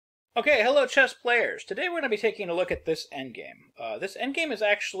Okay, hello chess players. Today we're going to be taking a look at this endgame. This endgame is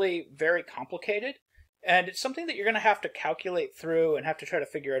actually very complicated, and it's something that you're going to have to calculate through and have to try to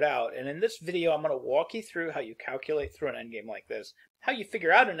figure it out. And in this video, I'm going to walk you through how you calculate through an endgame like this, how you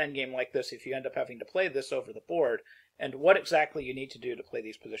figure out an endgame like this if you end up having to play this over the board, and what exactly you need to do to play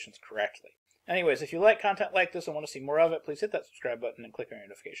these positions correctly. Anyways, if you like content like this and want to see more of it, please hit that subscribe button and click on your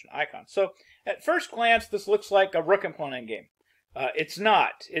notification icon. So, at first glance, this looks like a rook and pawn endgame. It's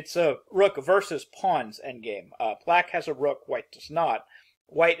not. It's a rook versus pawns endgame. Black has a rook, white does not.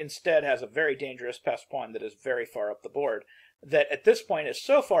 White instead has a very dangerous passed pawn that is very far up the board, that at this point is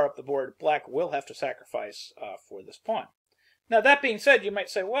so far up the board, black will have to sacrifice for this pawn. Now, that being said, you might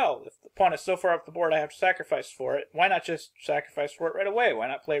say, well, if the pawn is so far up the board I have to sacrifice for it, why not just sacrifice for it right away? Why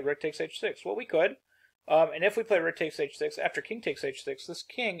not play rook takes h6? Well, we could. And if we play rook takes h6, after king takes h6, this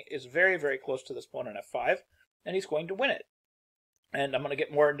king is very, very close to this pawn on f5, and he's going to win it. And I'm going to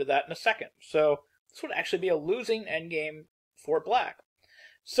get more into that in a second. So this would actually be a losing endgame for black.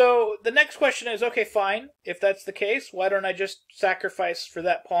 So the next question is, okay, fine. If that's the case, why don't I just sacrifice for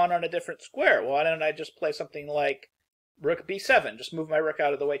that pawn on a different square? Why don't I just play something like rook b7, just move my rook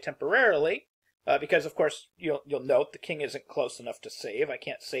out of the way temporarily? Because, of course, you'll note the king isn't close enough to save. I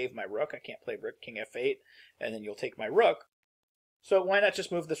can't save my rook. I can't play rook king f8, and then you'll take my rook. So why not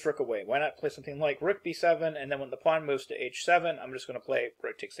just move this rook away? Why not play something like rook b7, and then when the pawn moves to h7, I'm just going to play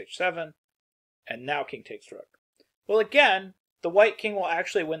rook takes h7, and now king takes rook. Well, again, the white king will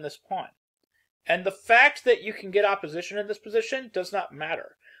actually win this pawn. And the fact that you can get opposition in this position does not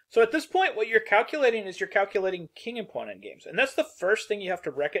matter. So at this point, what you're calculating is you're calculating king and pawn endgames. And that's the first thing you have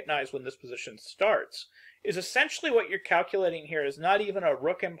to recognize when this position starts, is essentially what you're calculating here is not even a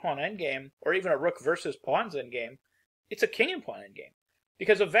rook and pawn endgame, or even a rook versus pawns endgame. It's a king and pawn endgame.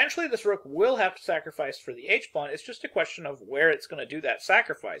 Because eventually this rook will have to sacrifice for the h-pawn. It's just a question of where it's going to do that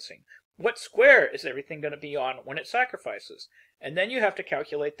sacrificing. What square is everything going to be on when it sacrifices? And then you have to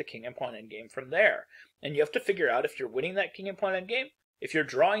calculate the king and pawn endgame from there. And you have to figure out if you're winning that king and pawn endgame, if you're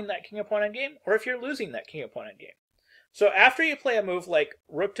drawing that king and pawn endgame, or if you're losing that king and pawn endgame. So after you play a move like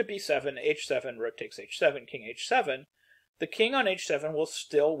rook to b7, h7, rook takes h7, king h7, the king on h7 will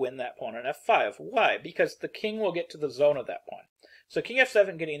still win that pawn on f5. Why? Because the king will get to the zone of that pawn. So king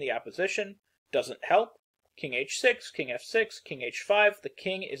f7 getting the opposition doesn't help. King h6, king f6, king h5. The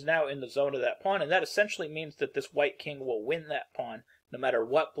king is now in the zone of that pawn, and that essentially means that this white king will win that pawn no matter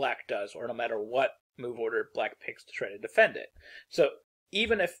what black does, or no matter what move order black picks to try to defend it. So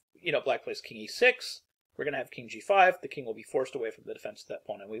even if, black plays king e6, we're going to have king g5. The king will be forced away from the defense of that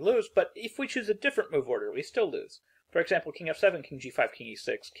pawn, and we lose. But if we choose a different move order, we still lose. For example, king f7, king g5, king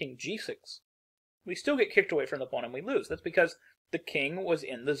e6, king g6. We still get kicked away from the pawn and we lose. That's because the king was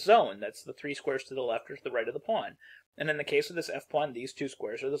in the zone. That's the three squares to the left or to the right of the pawn. And in the case of this f-pawn, these two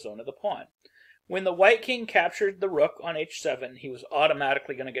squares are the zone of the pawn. When the white king captured the rook on h7, he was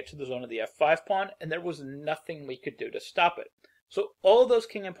automatically going to get to the zone of the f5 pawn, and there was nothing we could do to stop it. So all those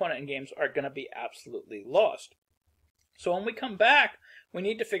king and pawn endgames are going to be absolutely lost. So when we come back, we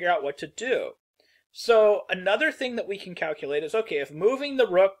need to figure out what to do. So another thing that we can calculate is, okay, if moving the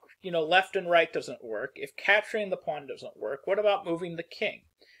rook, left and right doesn't work, if capturing the pawn doesn't work, what about moving the king?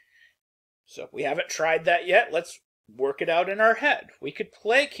 So if we haven't tried that yet, let's work it out in our head. We could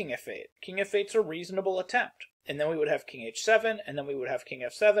play king f8. King f8's a reasonable attempt. And then we would have king h7, and then we would have king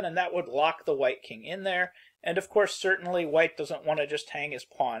f7, and that would lock the white king in there. And of course, certainly white doesn't want to just hang his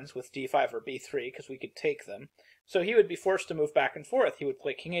pawns with d5 or b3, because we could take them. So he would be forced to move back and forth. He would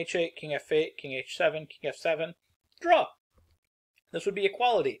play king h8, king f8, king h7, king f7, draw. This would be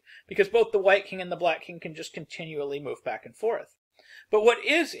equality, because both the white king and the black king can just continually move back and forth. But what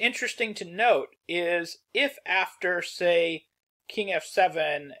is interesting to note is if after, say, king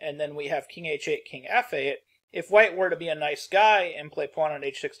f7, and then we have king h8, king f8, if white were to be a nice guy and play pawn on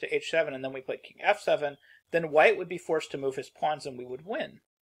h6 to h7, and then we play king f7, then white would be forced to move his pawns and we would win.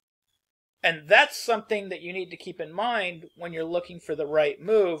 And that's something that you need to keep in mind when you're looking for the right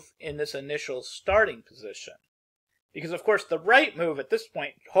move in this initial starting position. Because, of course, the right move at this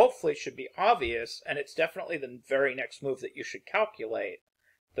point hopefully should be obvious, and it's definitely the very next move that you should calculate.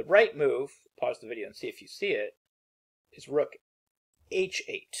 The right move, pause the video and see if you see it, is rook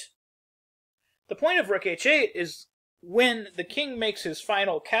h8. The point of rook h8 is when the king makes his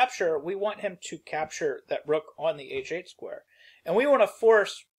final capture, we want him to capture that rook on the h8 square. And we want to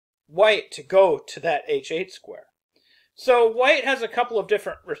force white to go to that h8 square. So white has a couple of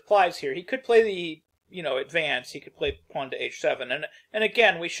different replies here. He could play the, advance. He could play pawn to h7. And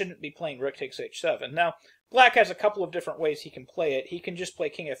again, we shouldn't be playing rook takes h7. Now, black has a couple of different ways he can play it. He can just play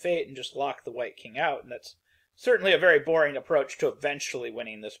king f8 and just lock the white king out, and that's certainly a very boring approach to eventually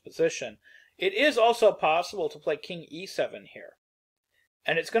winning this position. It is also possible to play king e7 here.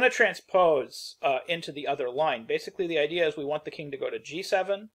 And it's going to transpose into the other line. Basically, the idea is we want the king to go to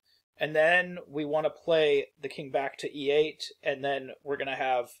g7, and then we want to play the king back to e8, and then we're going to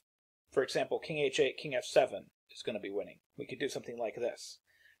have, for example, king h8, king f7 is going to be winning. We could do something like this.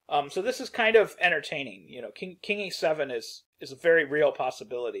 So this is kind of entertaining. You know, king e7 is a very real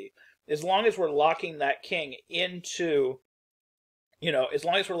possibility. As long as we're locking that king into, as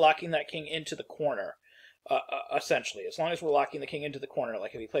long as we're locking that king into the corner, essentially. As long as we're locking the king into the corner,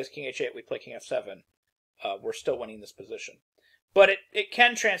 like if he plays king h8, we play king f7, we're still winning this position. But it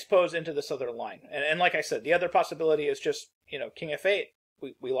can transpose into this other line. And like I said, the other possibility is just, king f8,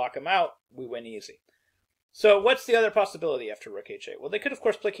 we lock him out, we win easy. So what's the other possibility after rook h8? Well, they could, of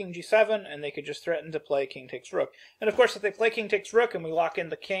course, play king g7, and they could just threaten to play king takes rook. And, of course, if they play king takes rook and we lock in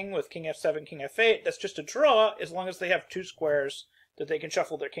the king with king f7, king f8, that's just a draw as long as they have two squares that they can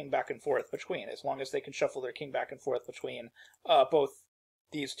shuffle their king back and forth between. As long as they can shuffle their king back and forth between both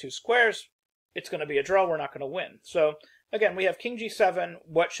these two squares, it's going to be a draw. We're not going to win. So, again, we have king g7.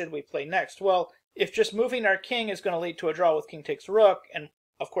 What should we play next? Well, if just moving our king is going to lead to a draw with king takes rook, and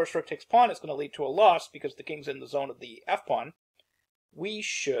of course, rook takes pawn is going to lead to a loss because the king's in the zone of the f-pawn, we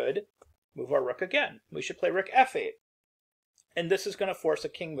should move our rook again. We should play rook f8. And this is going to force a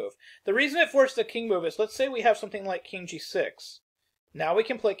king move. The reason it forced a king move is, let's say we have something like king g6. Now we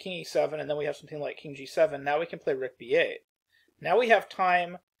can play king e7, and then we have something like king g7. Now we can play rook b8. Now we have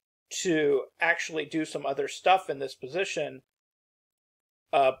time to actually do some other stuff in this position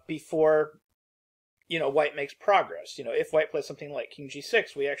before white makes progress. If white plays something like king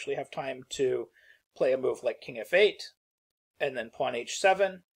g6, we actually have time to play a move like king f8, and then pawn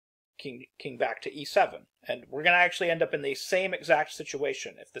h7, king back to e7. And we're going to actually end up in the same exact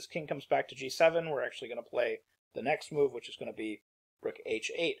situation. If this king comes back to g7, we're actually going to play the next move, which is going to be rook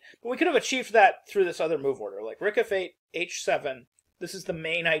h8. But we could have achieved that through this other move order, like rook f8, h7. This is the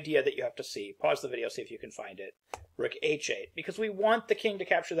main idea that you have to see. Pause the video, see if you can find it. Rook h8, because we want the king to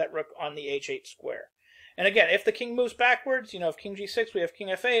capture that rook on the h8 square. And again, if the king moves backwards, if king g6, we have king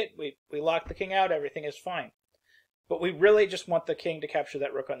f8, we lock the king out, everything is fine. But we really just want the king to capture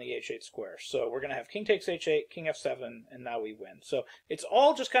that rook on the h8 square. So we're going to have king takes h8, king f7, and now we win. So it's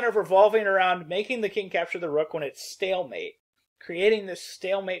all just kind of revolving around making the king capture the rook when it's stalemate, creating this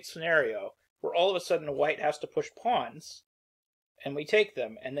stalemate scenario where all of a sudden white has to push pawns, and we take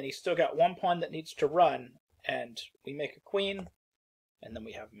them, and then he's still got one pawn that needs to run, and we make a queen, and then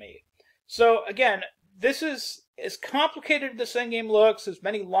we have mate. So again, this is as complicated as this endgame looks, as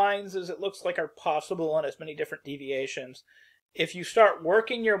many lines as it looks like are possible, and as many different deviations. If you start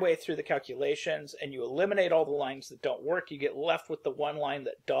working your way through the calculations and you eliminate all the lines that don't work, you get left with the one line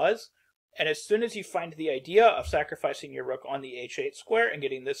that does. And as soon as you find the idea of sacrificing your rook on the h8 square and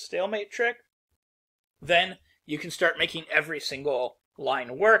getting this stalemate trick, then you can start making every single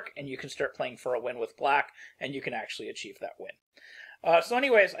line work, and you can start playing for a win with black, and you can actually achieve that win. So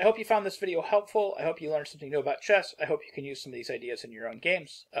anyways, I hope you found this video helpful. I hope you learned something new about chess. I hope you can use some of these ideas in your own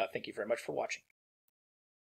games. Thank you very much for watching.